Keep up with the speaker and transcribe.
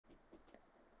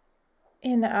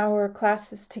In our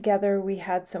classes together, we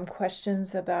had some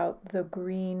questions about the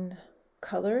green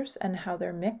colors and how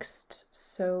they're mixed.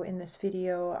 So in this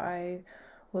video, I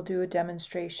will do a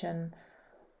demonstration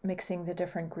mixing the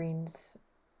different greens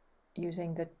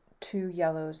using the 2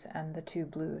 yellows and the 2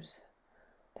 blues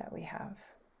that we have.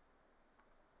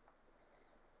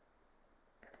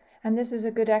 And this is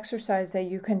a good exercise that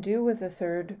you can do with a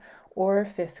 3rd or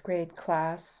 5th grade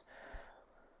class.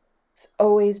 It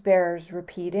always bears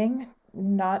repeating,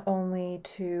 not only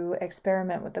to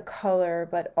experiment with the color,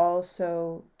 but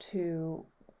also to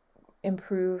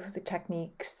improve the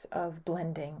techniques of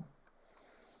blending.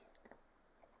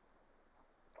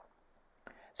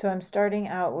 So I'm starting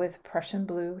out with Prussian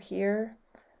Blue here,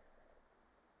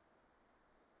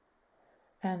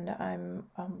 and I'm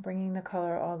bringing the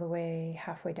color all the way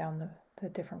halfway down the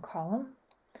different column.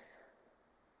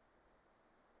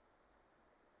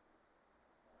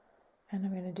 And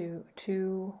I'm going to do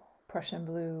 2 Prussian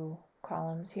Blue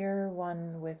columns here,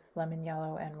 one with lemon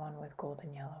yellow and one with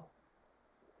golden yellow.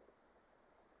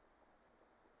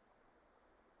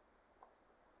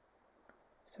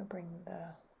 So bring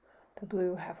the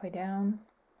blue halfway down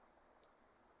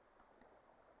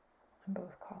on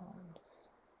both columns.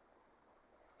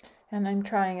 And I'm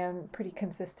trying a pretty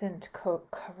consistent coat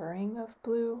covering of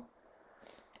blue,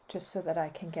 just so that I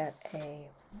can get a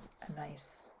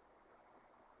nice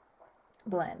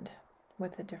blend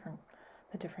with the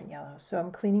different yellows. So I'm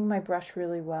cleaning my brush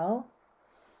really well.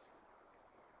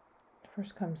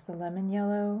 First comes the lemon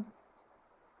yellow.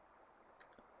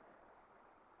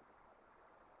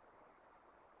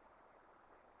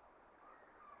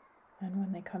 And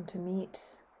when they come to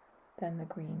meet, then the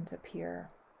greens appear.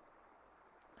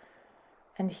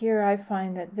 And here I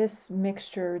find that this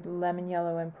mixture, lemon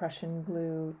yellow and Prussian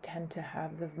blue, tend to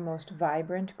have the most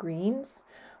vibrant greens,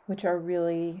 which are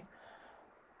really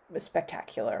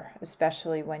spectacular,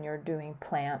 especially when you're doing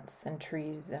plants and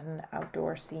trees and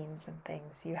outdoor scenes and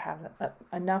things. You have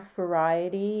enough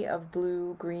variety of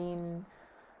blue, green,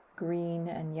 green,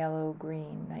 and yellow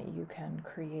green that you can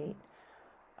create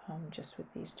just with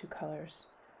these 2 colors.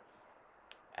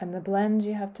 And the blends,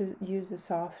 you have to use a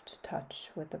soft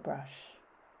touch with the brush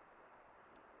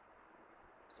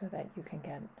so that you can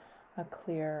get a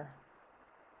clear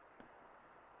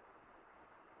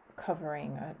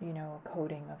covering, a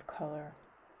coating of color.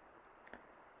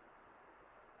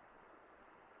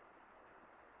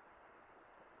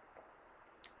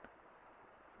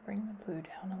 Bring the blue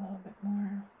down a little bit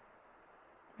more,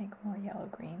 make more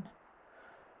yellow-green.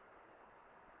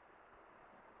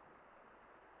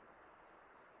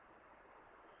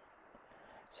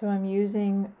 So I'm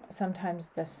using sometimes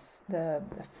the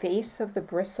face of the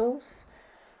bristles,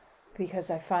 because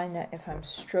I find that if I'm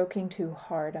stroking too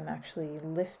hard, I'm actually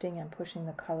lifting and pushing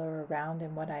the color around,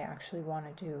 and what I actually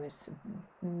want to do is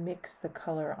mix the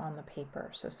color on the paper.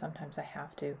 So sometimes I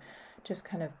have to just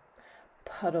kind of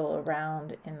puddle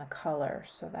around in the color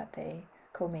so that they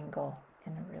commingle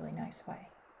in a really nice way.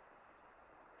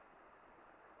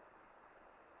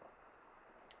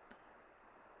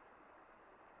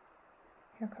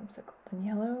 Here comes the golden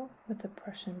yellow with the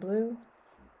Prussian blue.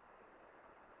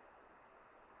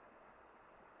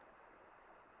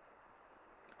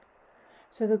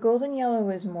 So the golden yellow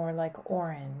is more like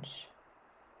orange.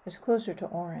 It's closer to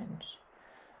orange.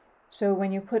 So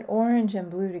when you put orange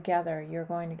and blue together, you're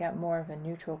going to get more of a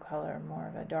neutral color, more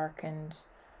of a darkened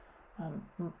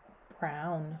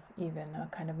brown, even a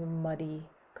kind of a muddy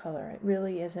color. It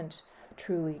really isn't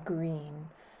truly green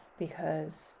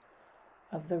because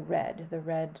of the red. The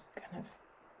red kind of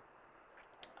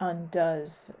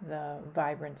undoes the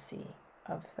vibrancy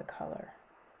of the color.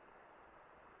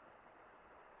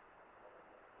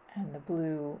 And the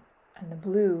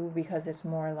blue, because it's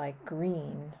more like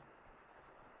green,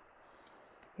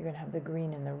 you're going to have the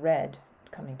green and the red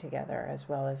coming together, as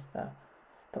well as the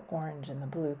orange and the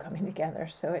blue coming together.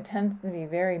 So it tends to be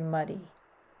very muddy.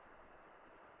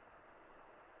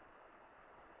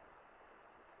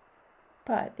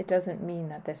 But it doesn't mean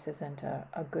that this isn't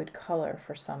a good color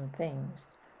for some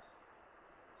things.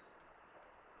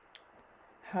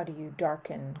 How do you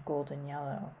darken golden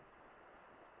yellow?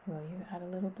 Well, you add a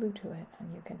little blue to it,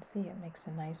 and you can see it makes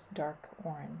a nice dark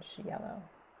orange yellow.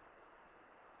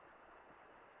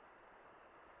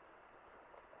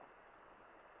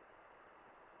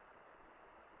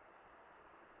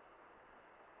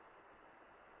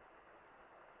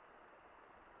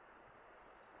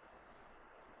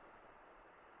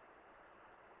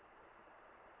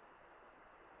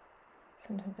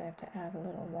 Sometimes I have to add a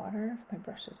little water if my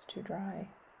brush is too dry.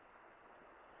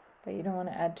 But you don't want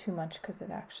to add too much because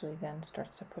it actually then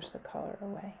starts to push the color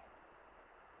away.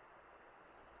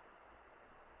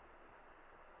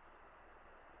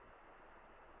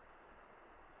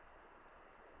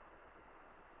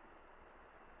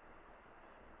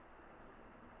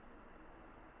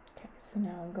 So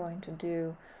now I'm going to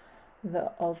do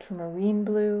the Ultramarine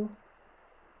Blue.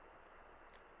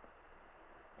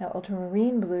 Now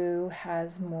Ultramarine Blue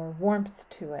has more warmth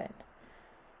to it.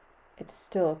 It's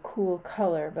still a cool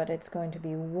color, but it's going to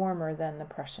be warmer than the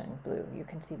Prussian Blue. You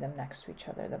can see them next to each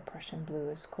other. The Prussian Blue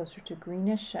is closer to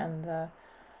greenish, and the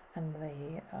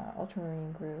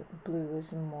Ultramarine Blue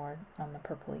is more on the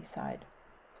purpley side.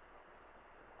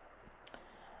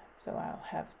 So I'll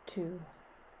have two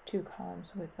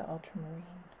columns with the Ultramarine.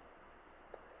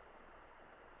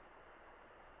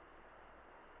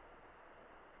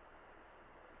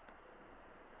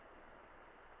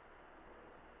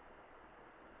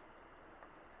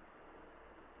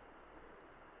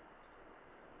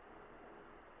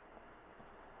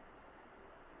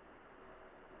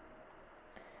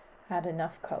 Add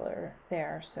enough color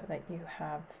there so that you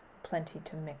have plenty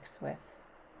to mix with.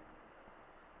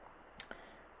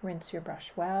 Rinse your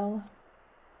brush well.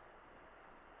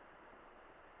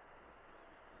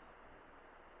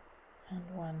 And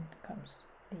one comes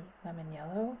the lemon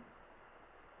yellow.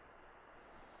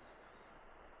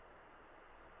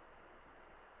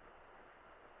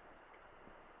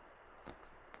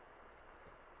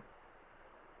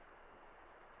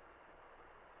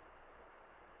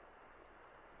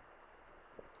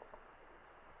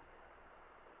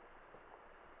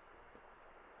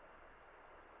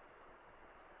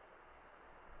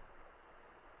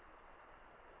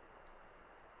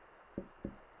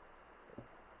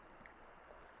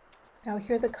 Now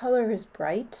here the color is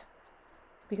bright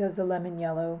because the lemon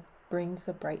yellow brings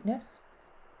the brightness,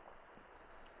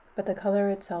 but the color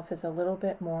itself is a little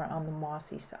bit more on the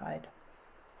mossy side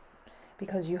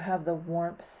because you have the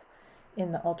warmth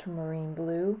in the Ultramarine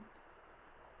Blue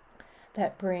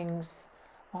that brings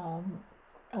a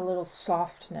little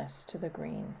softness to the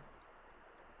green.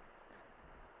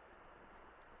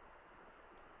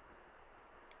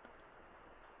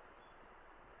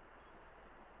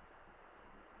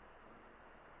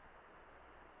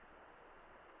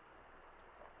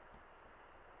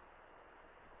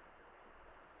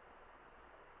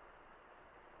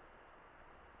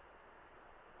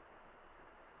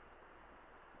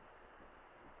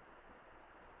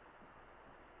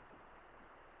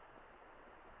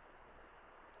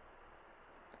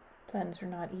 Blends are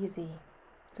not easy,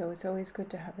 so it's always good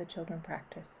to have the children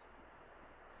practice.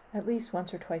 At least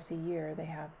once or twice a year they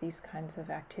have these kinds of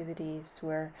activities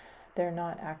where they're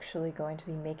not actually going to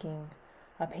be making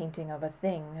a painting of a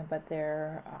thing, but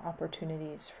they're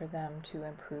opportunities for them to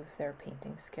improve their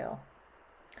painting skill.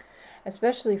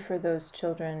 Especially for those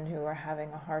children who are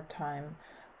having a hard time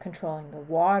controlling the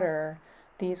water,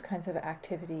 these kinds of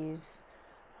activities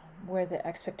where the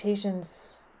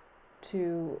expectations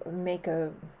to make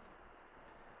a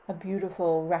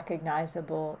beautiful,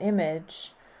 recognizable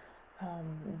image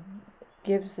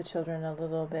gives the children a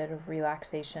little bit of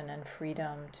relaxation and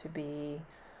freedom to be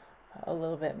a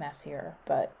little bit messier,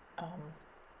 but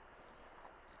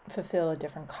fulfill a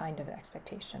different kind of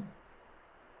expectation.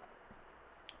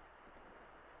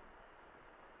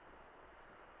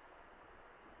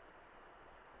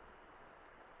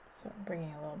 So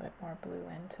bringing a little bit more blue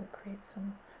in to create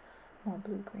some more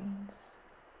blue greens.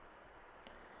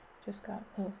 Just got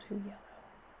a little too yellow.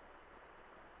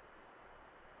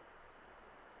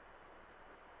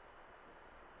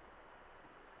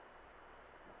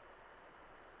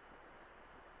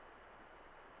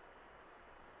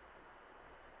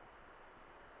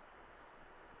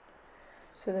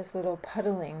 So this little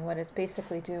puddling, what it's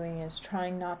basically doing is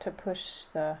trying not to push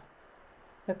the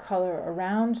color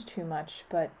around too much,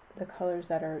 but the colors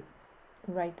that are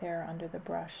right there under the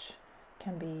brush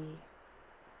can be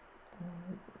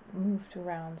moved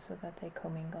around so that they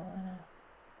commingle in a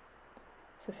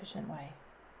sufficient way.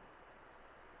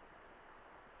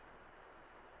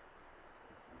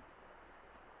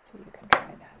 So you can try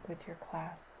that with your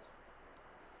class.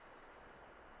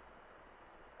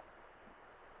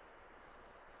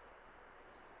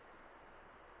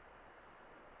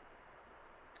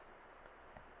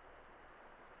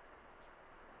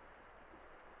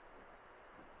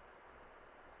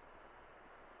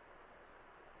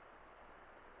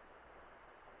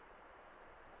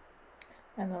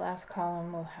 And the last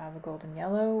column will have a golden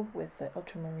yellow with the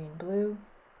ultramarine blue.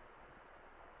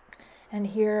 And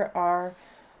here are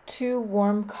two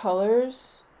warm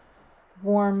colors,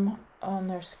 warm on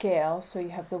their scale. So you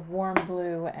have the warm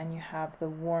blue and you have the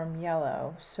warm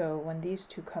yellow. So when these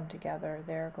two come together,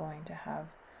 they're going to have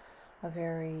a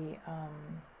very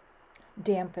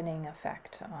dampening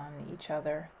effect on each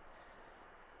other.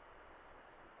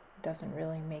 Doesn't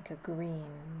really make a green,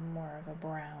 more of a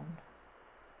brown.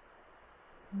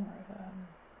 More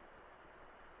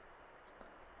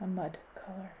of a mud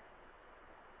color.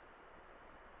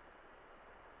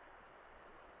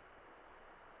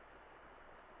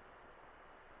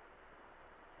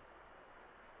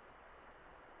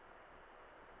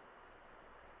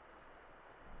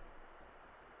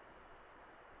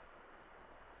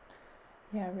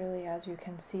 Yeah, really, as you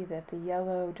can see, that the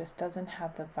yellow just doesn't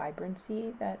have the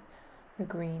vibrancy that the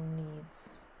green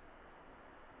needs.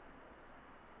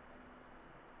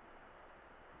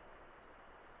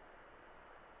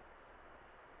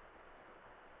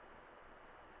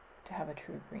 To have a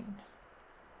true green.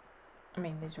 I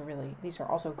mean, these are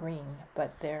also green,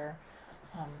 but they're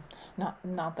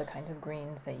not the kind of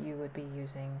greens that you would be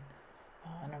using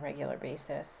on a regular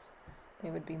basis. They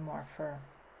would be more for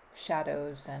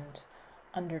shadows and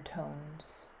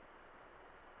undertones.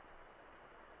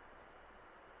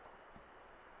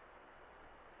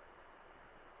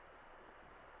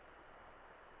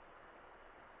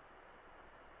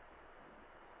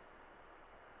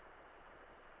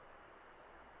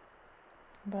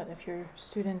 But if your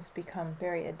students become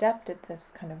very adept at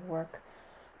this kind of work,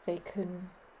 they can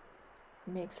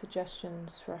make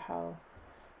suggestions for how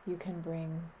you can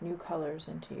bring new colors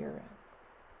into your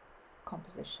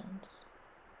compositions.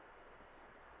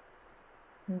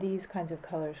 And these kinds of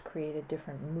colors create a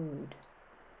different mood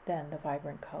than the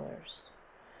vibrant colors.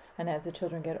 And as the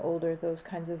children get older, those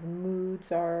kinds of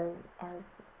moods are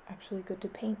actually good to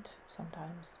paint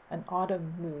sometimes. An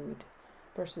autumn mood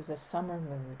versus a summer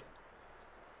mood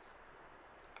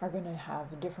are going to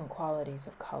have different qualities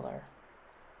of color.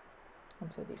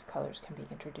 And so these colors can be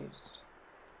introduced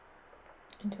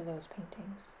into those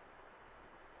paintings.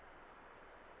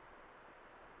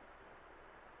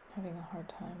 Having a hard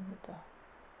time with the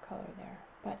color there,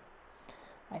 but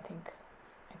I think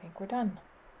we're done.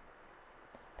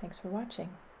 Thanks for watching.